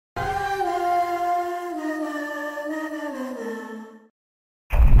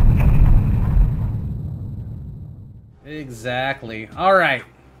Exactly. Alright.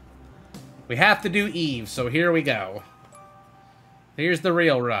 We have to do Eve, so here we go. Here's the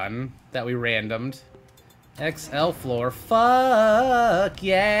real run that we randomed. XL floor. Fuck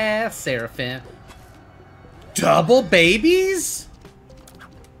yeah, Seraphim. Double babies?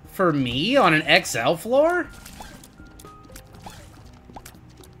 For me on an XL floor?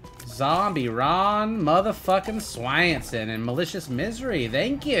 Zombie Ron motherfucking Swanson and Malicious Misery.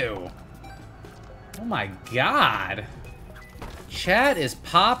 Thank you. Oh my god. Chat is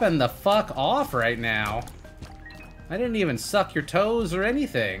popping the fuck off right now. I didn't even suck your toes or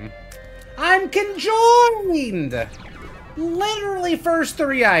anything. I'm conjoined! Literally first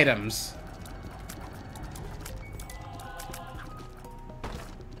 3 items.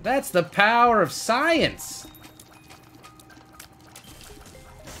 That's the power of science.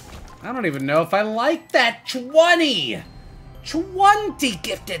 I don't even know if I like that 20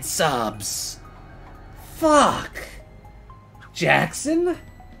 gifted subs. Fuck. Jackson?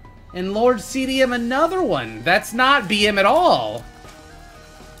 And Lord CDM another one. That's not BM at all.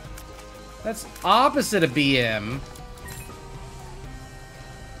 That's opposite of BM.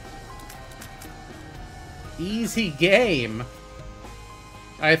 Easy game.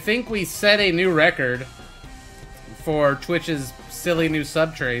 I think we set a new record for Twitch's silly new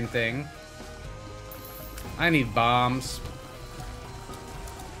subtrain thing. I need bombs.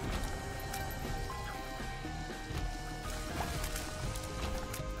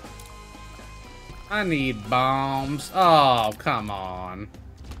 I need bombs. Oh, come on.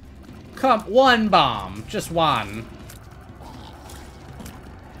 One bomb. Just one.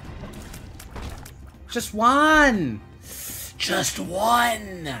 Just one. Just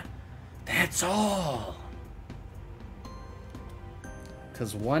one. That's all.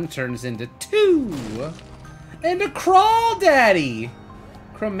 Because one turns into 2. And a Crawl Daddy.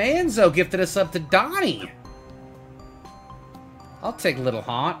 Cromanzo gifted us up to Donnie. I'll take Little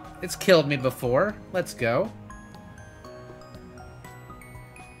Haunt. It's killed me before. Let's go.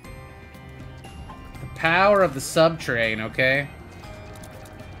 The power of the subtrain, okay?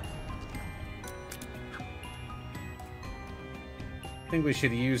 I think we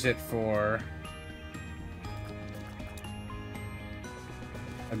should use it for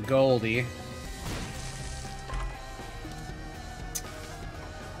a Goldie.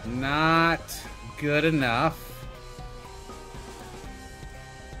 Not good enough.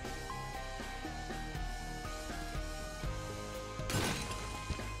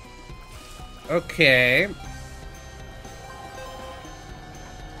 Okay.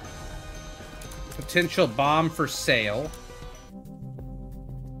 Potential bomb for sale.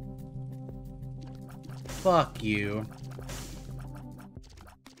 Fuck you.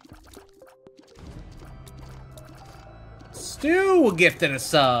 Stu gifted a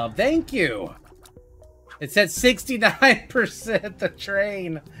sub. Thank you. It's at 69%. The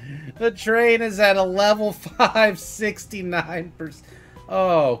train. The train is at a level 5, 69%.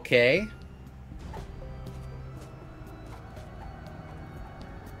 Okay.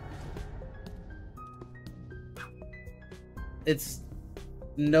 It's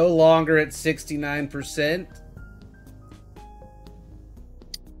no longer at 69%.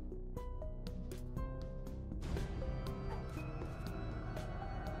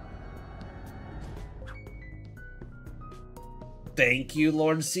 Thank you,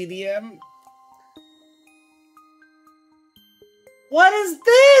 Lord CDM. What is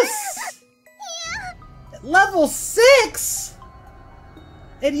this? Level 6?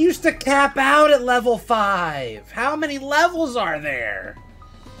 It used to cap out at level 5. How many levels are there?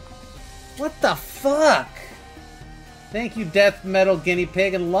 What the fuck? Thank you, Death Metal Guinea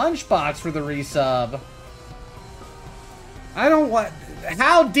Pig and Lunchbox for the resub. I don't want...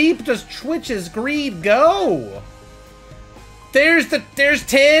 How deep does Twitch's greed go? There's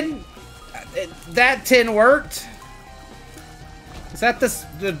 10. That 10 worked. Is that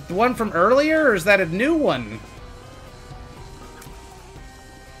the one from earlier, or is that a new one?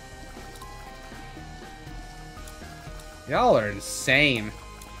 Y'all are insane.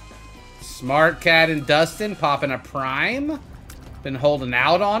 Smart Cat and Dustin popping a prime. Been holding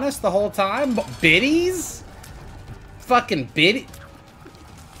out on us the whole time. Biddies? Fucking biddy.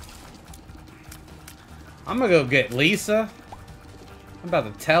 I'm gonna go get Lisa. I'm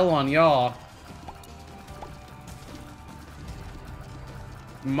about to tell on y'all.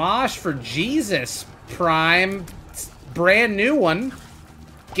 Mosh for Jesus. Prime. Brand new one.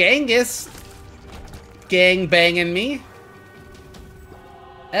 Genghis. Gang banging me.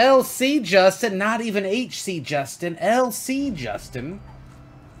 LC Justin, not even HC Justin. LC Justin.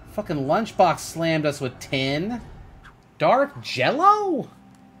 Fucking Lunchbox slammed us with 10. Dark Jello?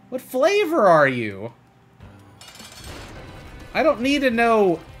 What flavor are you? I don't need to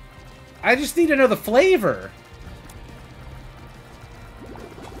know... I just need to know the flavor.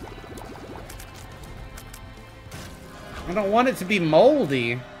 I don't want it to be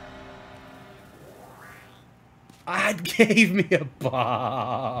moldy. It gave me a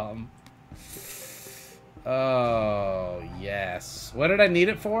bomb. Oh, yes. What did I need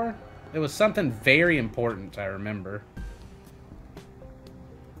it for? It was something very important, I remember.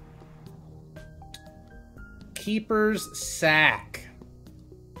 Keeper's sack.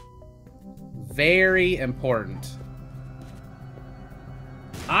 Very important.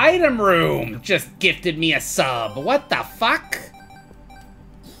 Item room just gifted me a sub. What the fuck?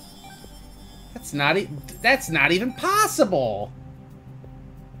 That's not even possible.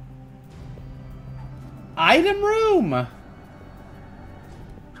 Item room.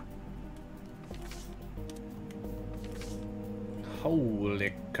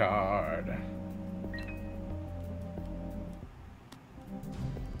 Holy card.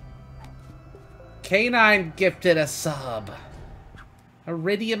 K9 gifted a sub.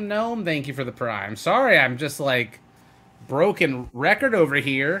 Iridium Gnome, thank you for the prime. Sorry, I'm just like broken record over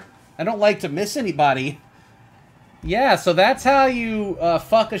here. I don't like to miss anybody. Yeah, so that's how you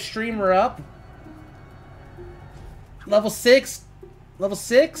fuck a streamer up. Level 6? Level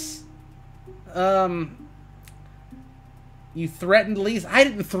 6? You threatened Lisa? I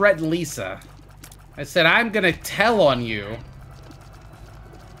didn't threaten Lisa. I said, I'm gonna tell on you.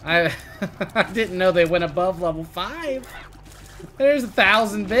 I didn't know they went above level 5. There's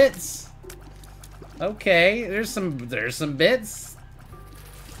 1,000 bits. Okay, there's some bits.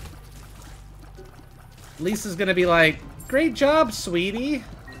 Lisa's gonna be like, great job, sweetie.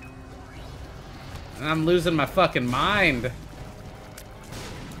 And I'm losing my fucking mind.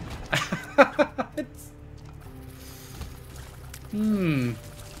 You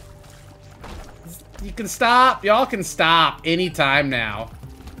can stop. Y'all can stop anytime now.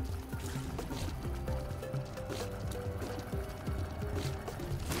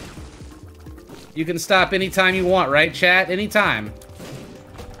 You can stop anytime you want, right, chat? Anytime.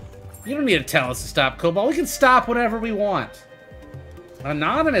 You don't need to tell us to stop, Cobalt. We can stop whenever we want.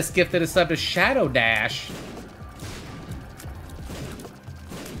 Anonymous gifted us up to Shadow Dash.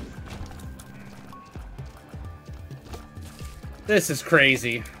 This is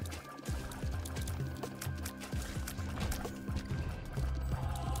crazy.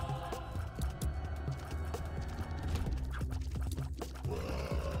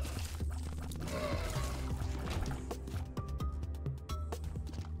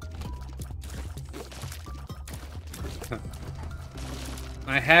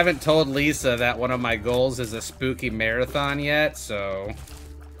 I haven't told Lisa that one of my goals is a spooky marathon yet, so...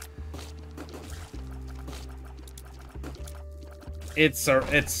 It's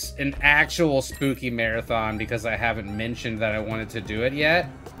an actual spooky marathon because I haven't mentioned that I wanted to do it yet.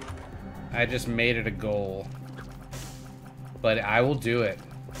 I just made it a goal. But I will do it.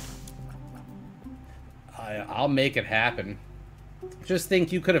 I'll make it happen. Just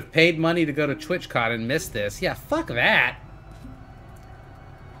think you could have paid money to go to TwitchCon and missed this. Yeah, fuck that.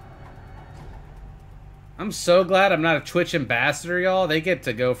 I'm so glad I'm not a Twitch ambassador, y'all. They get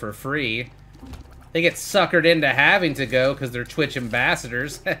to go for free. They get suckered into having to go because they're Twitch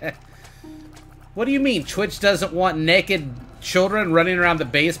ambassadors. What do you mean? Twitch doesn't want naked children running around the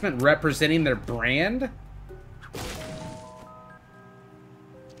basement representing their brand?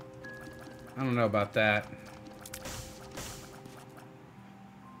 I don't know about that.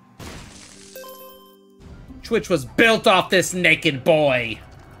 Twitch was built off this naked boy.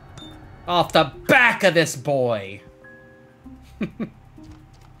 Off the back of this boy.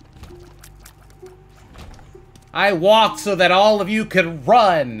 I walked so that all of you could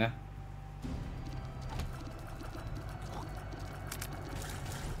run.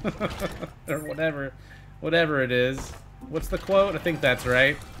 Or whatever it is. What's the quote? I think that's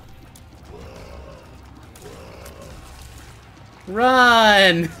right.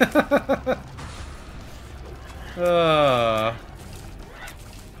 Run!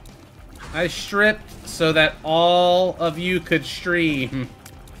 I stripped so that all of you could stream.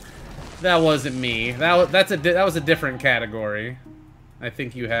 That wasn't me. That was a different category. I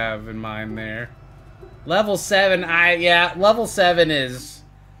think you have in mind there. Level 7, yeah, level 7 is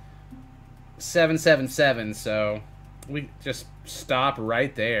 777, so we just stop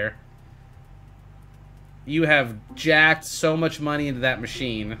right there. You have jacked so much money into that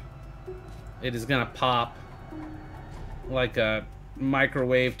machine. It is gonna pop like a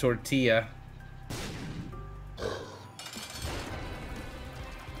microwave tortilla.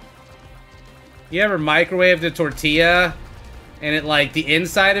 You ever microwaved a tortilla and it like the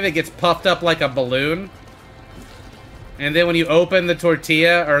inside of it gets puffed up like a balloon? And then when you open the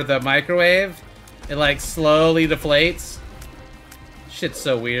tortilla or the microwave, it like slowly deflates. Shit's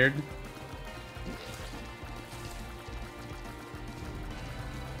so weird.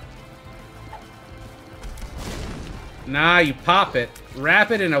 Nah, you pop it. Wrap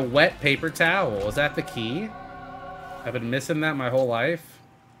it in a wet paper towel. Is that the key? I've been missing that my whole life.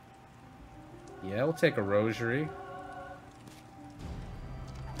 Yeah, we'll take a rosary.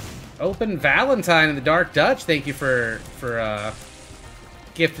 Open Valentine in the Dark Dutch. Thank you for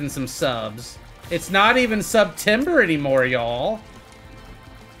gifting some subs. It's not even September anymore, y'all.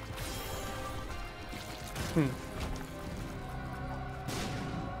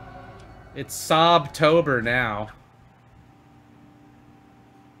 It's Sobtober now.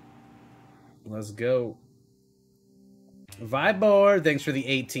 Let's go. Vibor, thanks for the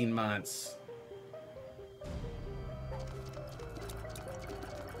 18 months.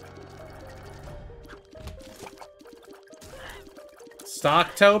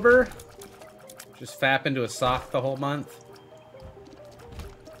 Stocktober? Just fap into a sock the whole month.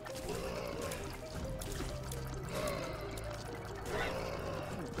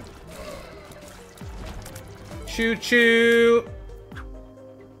 Choo-choo!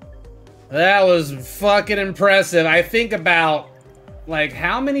 That was fucking impressive. I think about, like,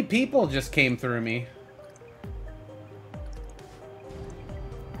 how many people just came through me?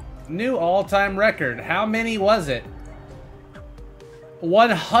 New all-time record. How many was it?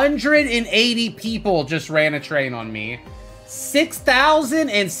 180 people just ran a train on me.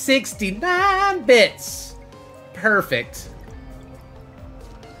 6,069 bits. Perfect.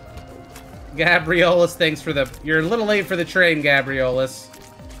 Gabriolas, thanks for the... You're a little late for the train, Gabriolas.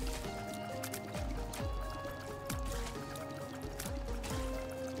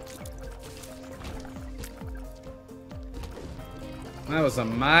 That was a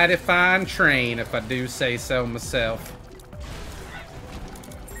mighty fine train, if I do say so myself.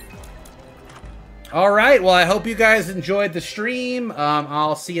 Alright, well, I hope you guys enjoyed the stream.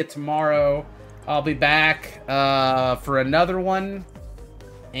 I'll see you tomorrow. I'll be back for another one.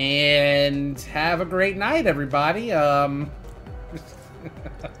 And have a great night, everybody.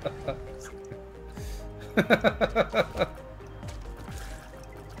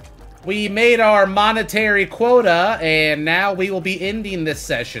 We made our monetary quota, and now we will be ending this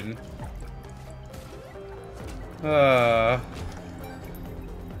session.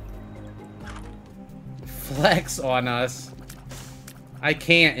 Flex on us. I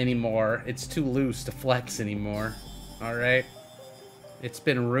can't anymore. It's too loose to flex anymore. Alright. It's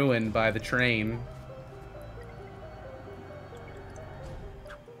been ruined by the train.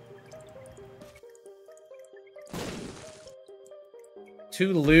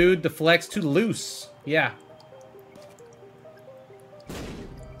 Too lewd to flex, too loose. Yeah.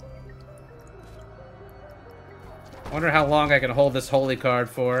 Wonder how long I can hold this holy card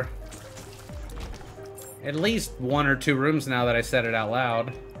for. At least 1 or 2 rooms now that I said it out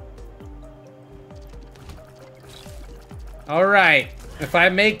loud. Alright. If I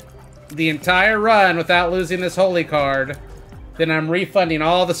make the entire run without losing this holy card, then I'm refunding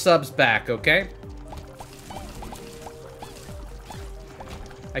all the subs back, okay?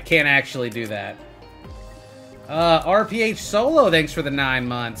 I can't actually do that. RPH Solo, thanks for the 9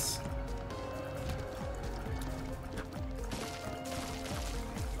 months.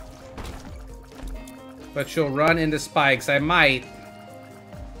 But you'll run into spikes. I might.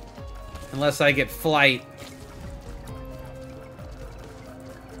 Unless I get flight.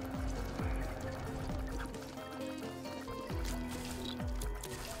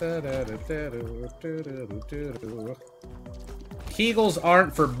 Kegels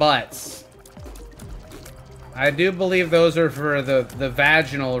aren't for butts. I do believe those are for the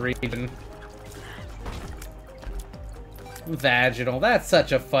vaginal region. Vaginal, that's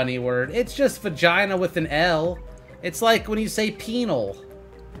such a funny word. It's just vagina with an L. It's like when you say penal.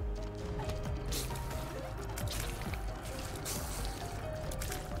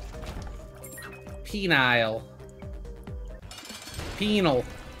 Penile. Penal.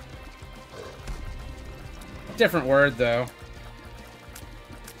 Different word, though.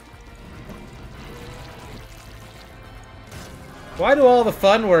 Why do all the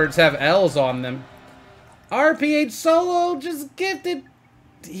fun words have L's on them? RPH Solo just gifted...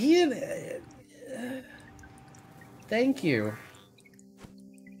 Thank you.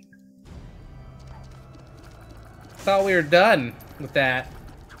 Thought we were done with that.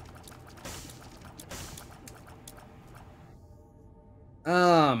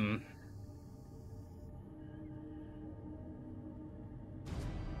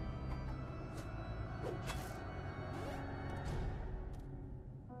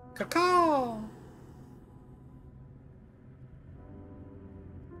 Caw.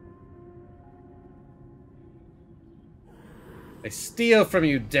 I steal from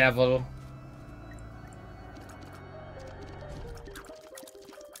you, devil.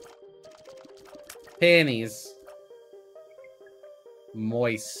 Pennies.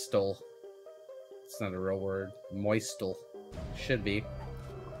 Moistle. It's not a real word. Moistle. Should be.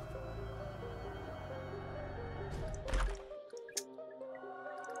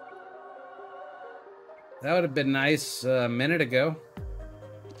 That would have been nice a minute ago.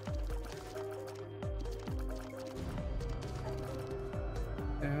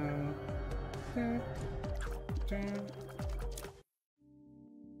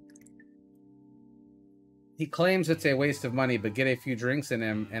 He claims it's a waste of money, but get a few drinks in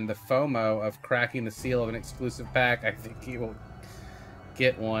him and the FOMO of cracking the seal of an exclusive pack, I think he will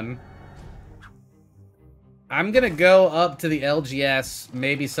get one. I'm gonna go up to the LGS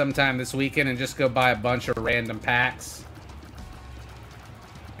maybe sometime this weekend and just go buy a bunch of random packs.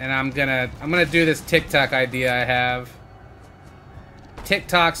 And I'm gonna do this TikTok idea I have.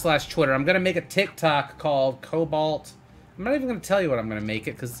 TikTok/Twitter. I'm gonna make a TikTok called Cobalt. I'm not even gonna tell you what I'm gonna make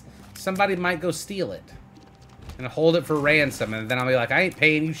it because somebody might go steal it. And hold it for ransom, and then I'll be like, I ain't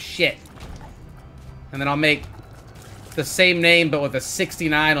paying you shit. And then I'll make the same name, but with a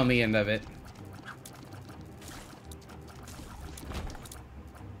 69 on the end of it.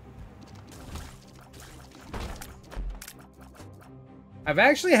 I've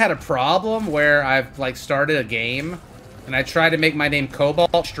actually had a problem where I've, like, started a game, and I tried to make my name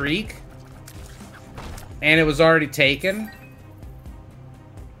Cobalt Streak, and it was already taken.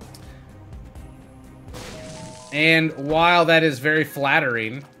 And while that is very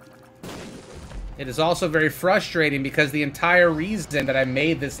flattering, it is also very frustrating because the entire reason that I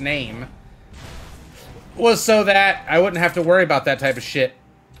made this name was so that I wouldn't have to worry about that type of shit.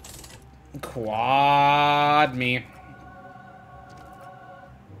 Quad me.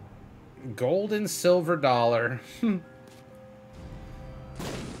 Gold and silver dollar.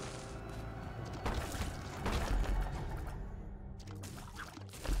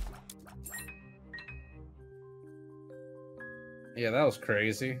 Yeah, that was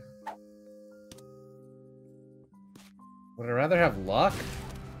crazy. Would I rather have luck?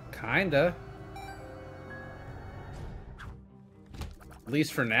 Kinda. At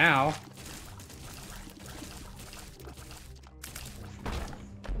least for now.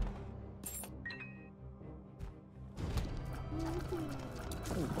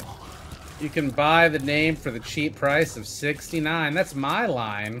 You can buy the name for the cheap price of 69. That's my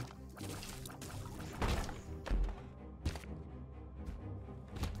line.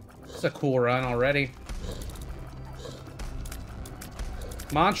 It's a cool run already.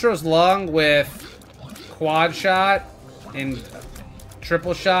 Montrose Lung with quad shot and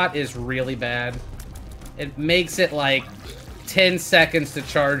triple shot is really bad. It makes it like 10 seconds to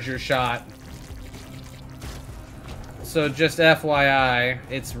charge your shot. So just FYI,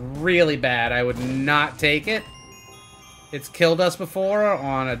 it's really bad. I would not take it. It's killed us before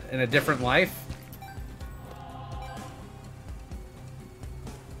in a different life.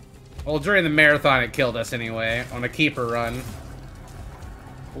 Well, during the marathon, it killed us anyway, on a keeper run.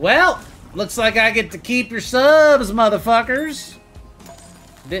 Well, looks like I get to keep your subs, motherfuckers.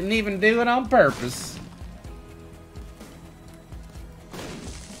 Didn't even do it on purpose.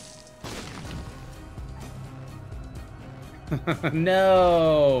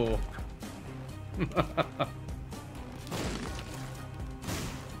 No.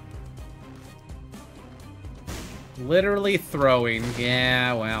 Literally throwing.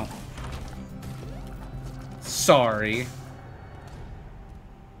 Yeah, well. Sorry.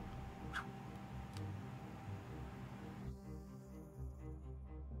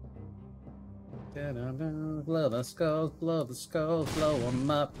 Blow the skulls, blow the skulls, blow them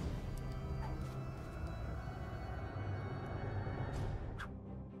up.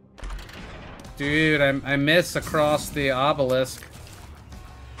 Dude, I miss across the obelisk.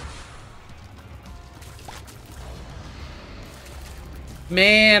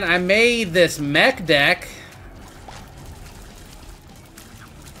 Man, I made this mech deck.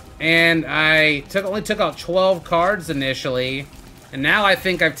 And I only took out 12 cards initially. And now I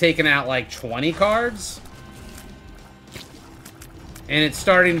think I've taken out like 20 cards. And it's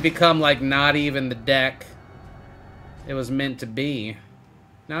starting to become like not even the deck it was meant to be.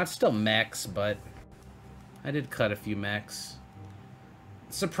 Now it's still mechs, but I did cut a few mechs.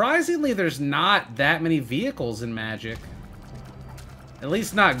 Surprisingly, there's not that many vehicles in Magic. At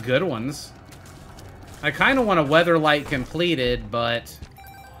least not good ones. I kind of want a Weatherlight completed, but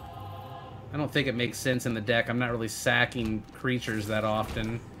I don't think it makes sense in the deck. I'm not really sacking creatures that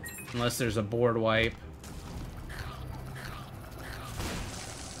often, unless there's a board wipe.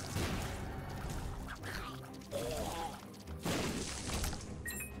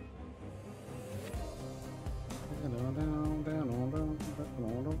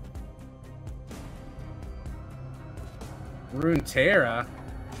 Runeterra?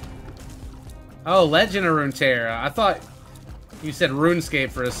 Oh, Legend of Runeterra. I thought you said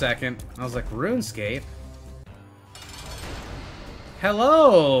RuneScape for a second. I was like, RuneScape?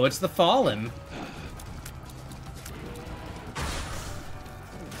 Hello, it's the Fallen.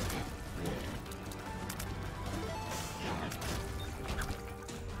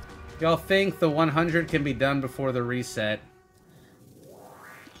 Y'all think the 100 can be done before the reset?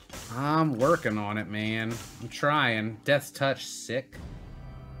 I'm working on it, man. I'm trying. Death's Touch, sick.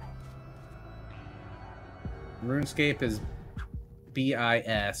 RuneScape is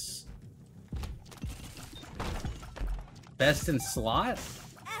BIS. Best in slot?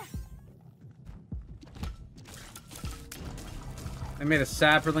 I made a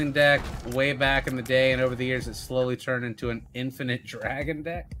Saproling deck way back in the day, and over the years it slowly turned into an infinite dragon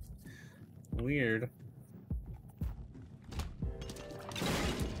deck. Weird.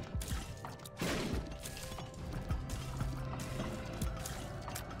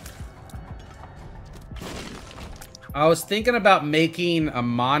 I was thinking about making a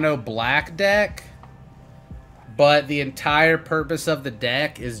mono black deck, but the entire purpose of the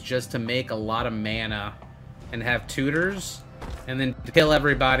deck is just to make a lot of mana and have tutors, and then kill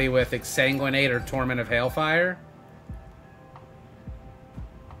everybody with Exsanguinate or Torment of Hailfire.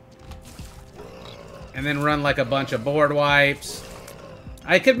 And then run like a bunch of board wipes.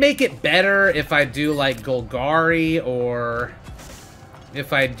 I could make it better if I do like Golgari, or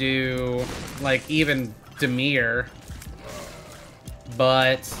if I do like even Dimir.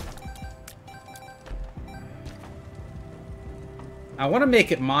 But I want to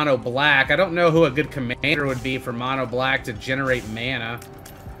make it mono black. I don't know who a good commander would be for mono black to generate mana.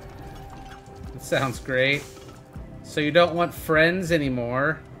 That sounds great. So you don't want friends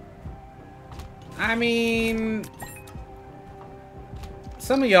anymore. I mean,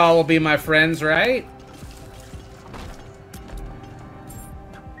 some of y'all will be my friends, right?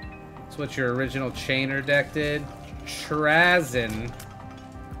 That's what your original Chainer deck did. Trazen.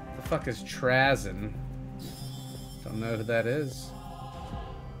 What the fuck is Trazen? Don't know who that is.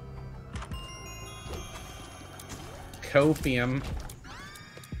 Copium.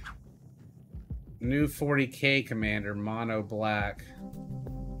 New 40k commander, mono black.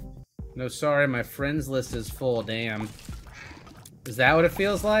 No, sorry, my friends list is full, damn. Is that what it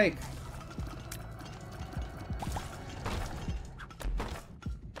feels like?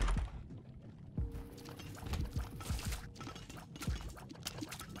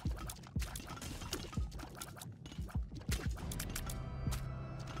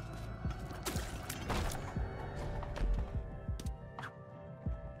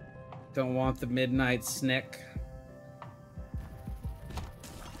 Don't want the midnight snick.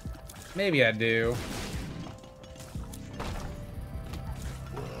 Maybe I do.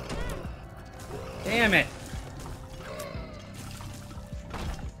 Damn it!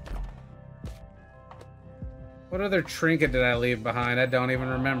 What other trinket did I leave behind? I don't even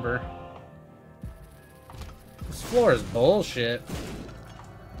remember. This floor is bullshit.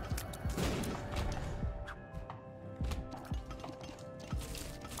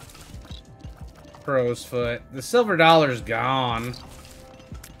 Crow's foot. The silver dollar's gone.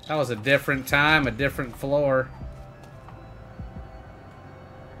 That was a different time, a different floor.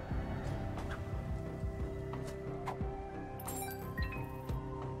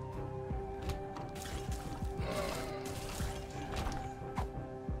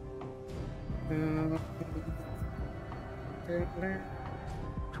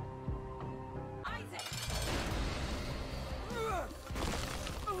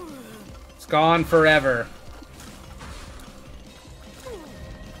 It's gone forever.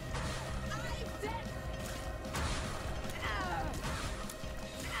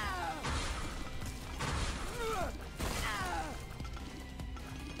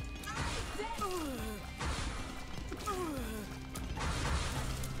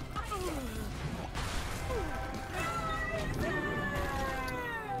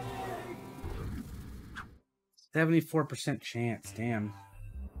 %74 chance, damn.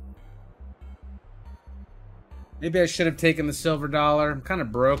 Maybe I should have taken the silver dollar. I'm kind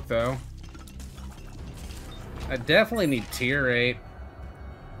of broke, though. I definitely need tier 8.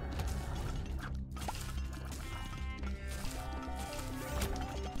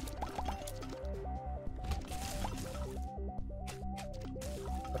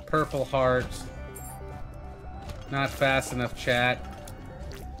 The purple heart. Not fast enough, chat.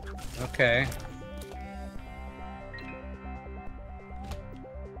 Okay.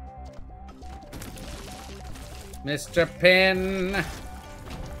 Mr. Pin.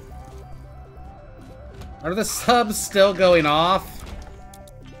 Are the subs still going off?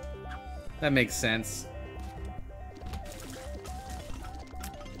 That makes sense.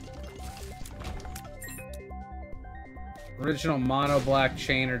 Original mono black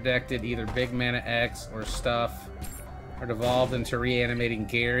chainer deck did either big mana X or stuff, or devolved into reanimating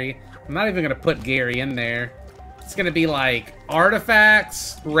Gary. I'm not even gonna put Gary in there. It's gonna be like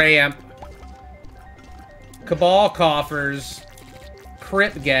artifacts, ramp, Cabal coffers,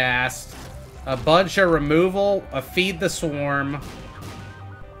 Crypt Ghast, a bunch of removal, a Feed the Swarm,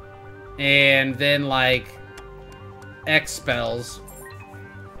 and then like X spells.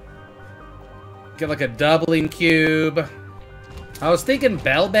 Get like a doubling cube. I was thinking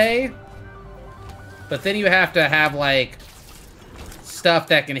Bell Bay, but then you have to have like stuff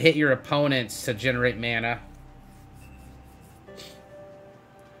that can hit your opponents to generate mana.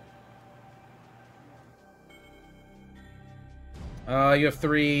 You have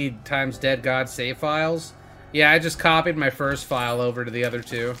 3 times Dead God save files? Yeah, I just copied my first file over to the other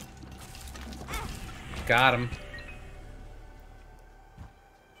 2. Got him.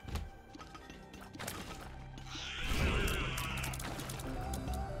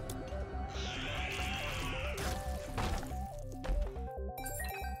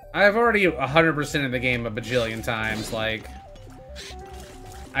 I've already 100% of the game a bajillion times, like...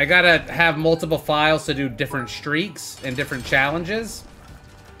 I gotta have multiple files to do different streaks and different challenges.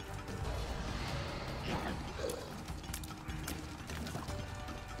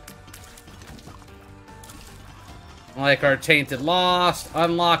 Like our Tainted Lost,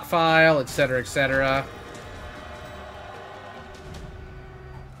 Unlock file, etc., etc.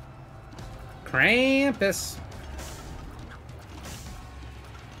 Krampus.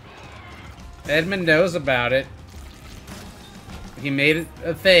 Edmund knows about it. He made it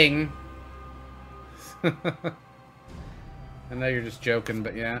a thing. I know you're just joking,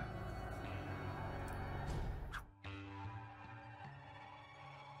 but yeah.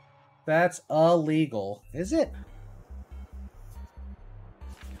 That's illegal. Is it?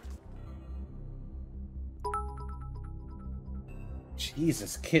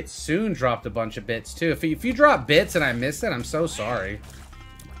 Jesus, Kitsune dropped a bunch of bits too. If you drop bits and I missed it, I'm so sorry.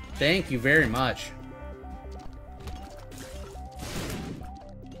 Thank you very much.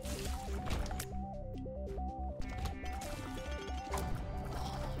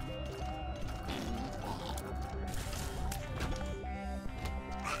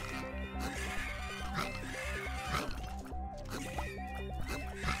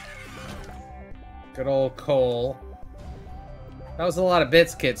 Good old Cole. That was a lot of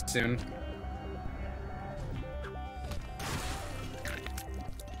bits, Kitsune.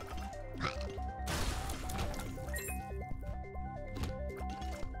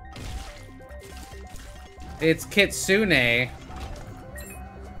 It's Kitsune.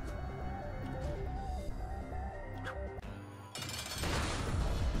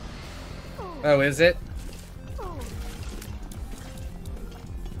 Oh, is it?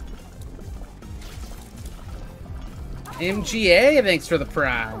 MGA, thanks for the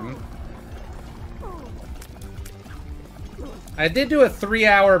prime. I did do a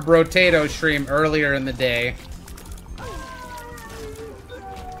 3-hour Brotato stream earlier in the day.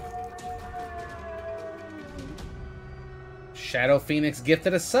 Shadow Phoenix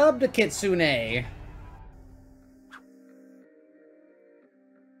gifted a sub to Kitsune.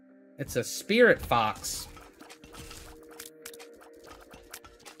 It's a spirit fox.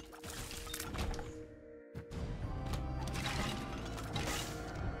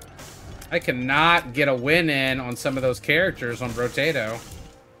 I cannot get a win in on some of those characters on Brotato.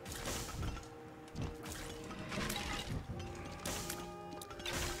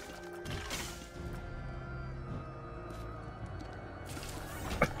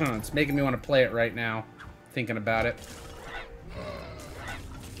 It's making me want to play it right now, thinking about it.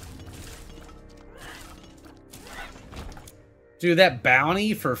 Dude, that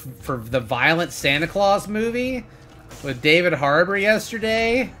bounty for the Violent Santa Claus movie with David Harbour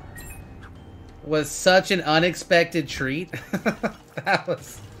yesterday was such an unexpected treat. That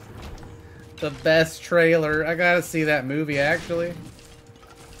was the best trailer. I gotta see that movie, actually.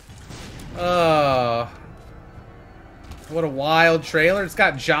 Oh, what a wild trailer. It's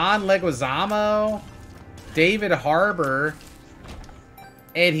got John Leguizamo, David Harbour,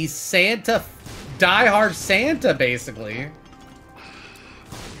 and he's Santa, die-hard Santa, basically.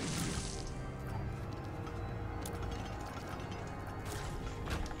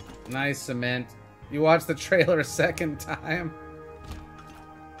 Nice cement. You watched the trailer a second time?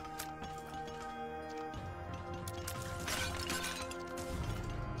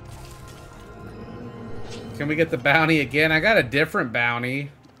 Can we get the bounty again? I got a different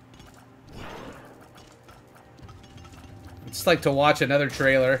bounty. It's like to watch another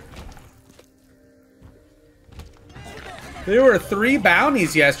trailer. There were 3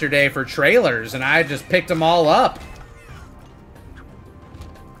 bounties yesterday for trailers, and I just picked them all up.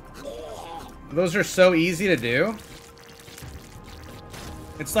 Those are so easy to do.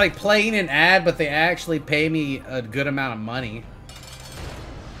 It's like playing an ad, but they actually pay me a good amount of money.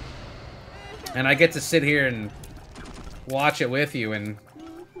 And I get to sit here and watch it with you and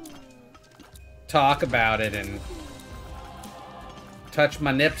talk about it and touch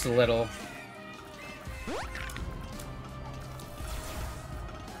my nips a little.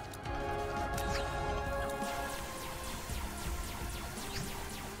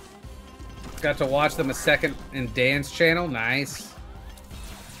 Got to watch them a second in Dan's channel. Nice.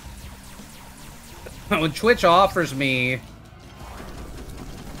 When Twitch offers me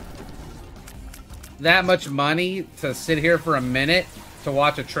that much money to sit here for a minute to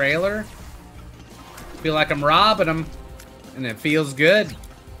watch a trailer, I feel like I'm robbing them, and it feels good.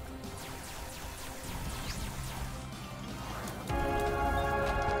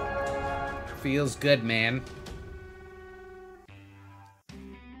 Feels good, man.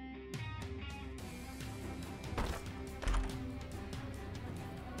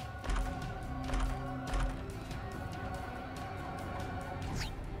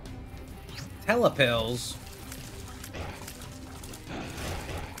 Telepills.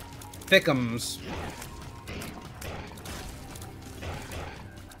 Thickums.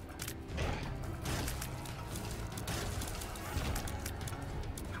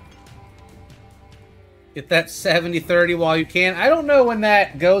 Get that 70-30 while you can. I don't know when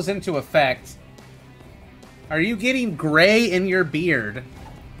that goes into effect. Are you getting gray in your beard?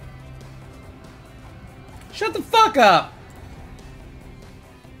 Shut the fuck up!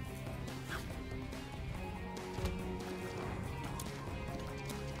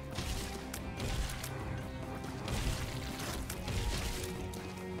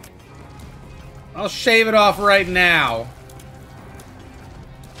 I'll shave it off right now.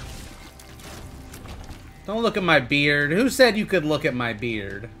 Don't look at my beard. Who said you could look at my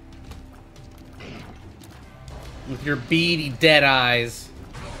beard? With your beady dead eyes.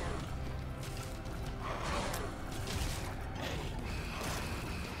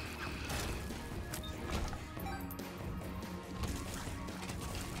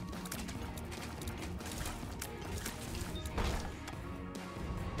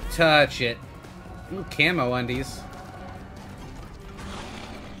 Touch it. Ooh, camo undies.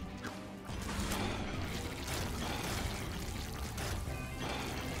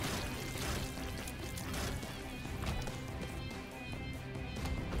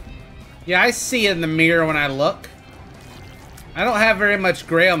 Yeah, I see it in the mirror when I look. I don't have very much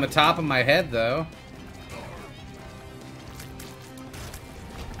gray on the top of my head, though.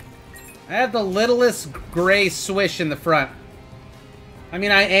 I have the littlest gray swish in the front. I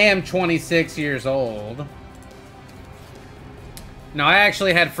mean, I am 26 years old. No, I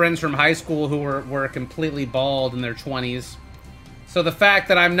actually had friends from high school who were completely bald in their 20s. So the fact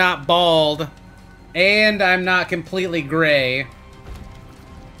that I'm not bald and I'm not completely gray,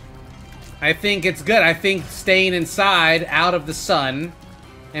 I think it's good. I think staying inside, out of the sun,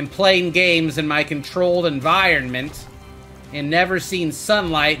 and playing games in my controlled environment and never seeing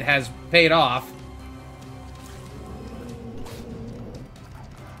sunlight has paid off.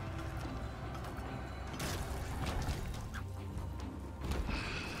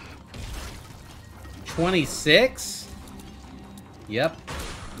 $26? Yep,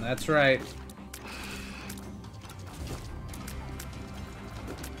 that's right.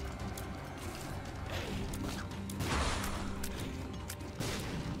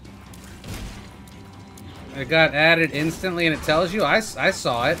 It got added instantly and it tells you? I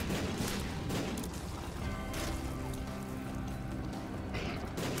saw it.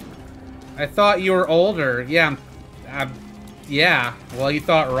 I thought you were older. Yeah, yeah. Well, you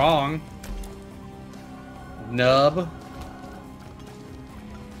thought wrong. Nub.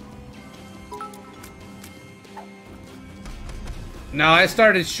 No, I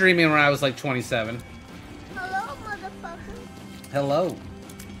started streaming when I was like 27. Hello, motherfucker. Hello.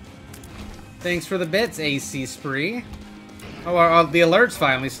 Thanks for the bits, AC Spree. Oh, the alerts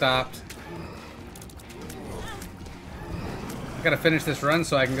finally stopped. I gotta finish this run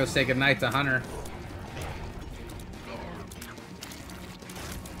so I can go say goodnight to Hunter.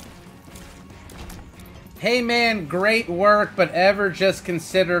 Hey man, great work, but ever just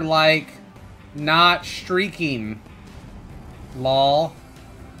consider, like, not streaking. Lol.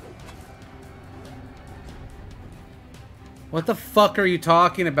 What the fuck are you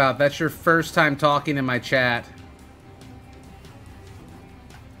talking about? That's your first time talking in my chat.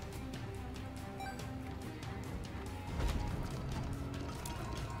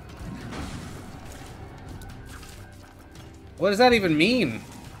 What does that even mean?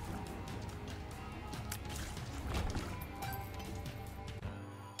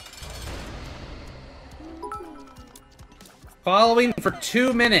 Following for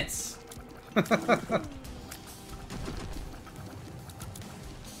 2 minutes.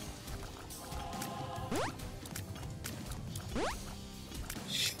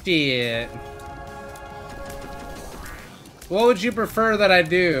 Shit. What would you prefer that I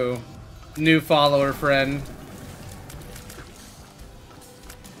do, new follower friend?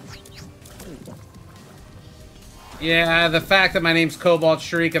 Yeah, the fact that my name's Cobalt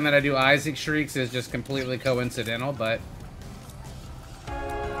Shriek and that I do Isaac Shrieks is just completely coincidental, but...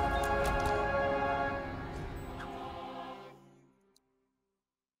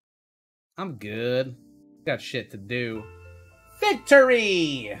 I'm good. Got shit to do.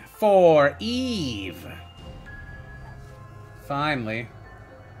 Victory for Eve! Finally.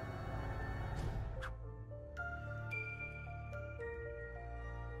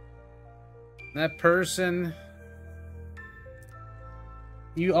 That person...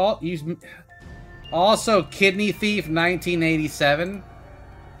 You also Kidney Thief 1987.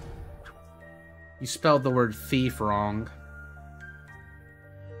 You spelled the word thief wrong.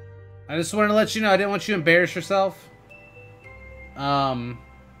 I just wanted to let you know I didn't want you to embarrass yourself.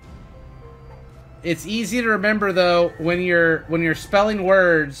 It's easy to remember though when you're spelling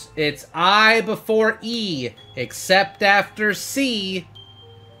words, it's I before E except after C.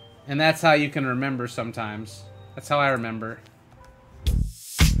 And that's how you can remember sometimes. That's how I remember.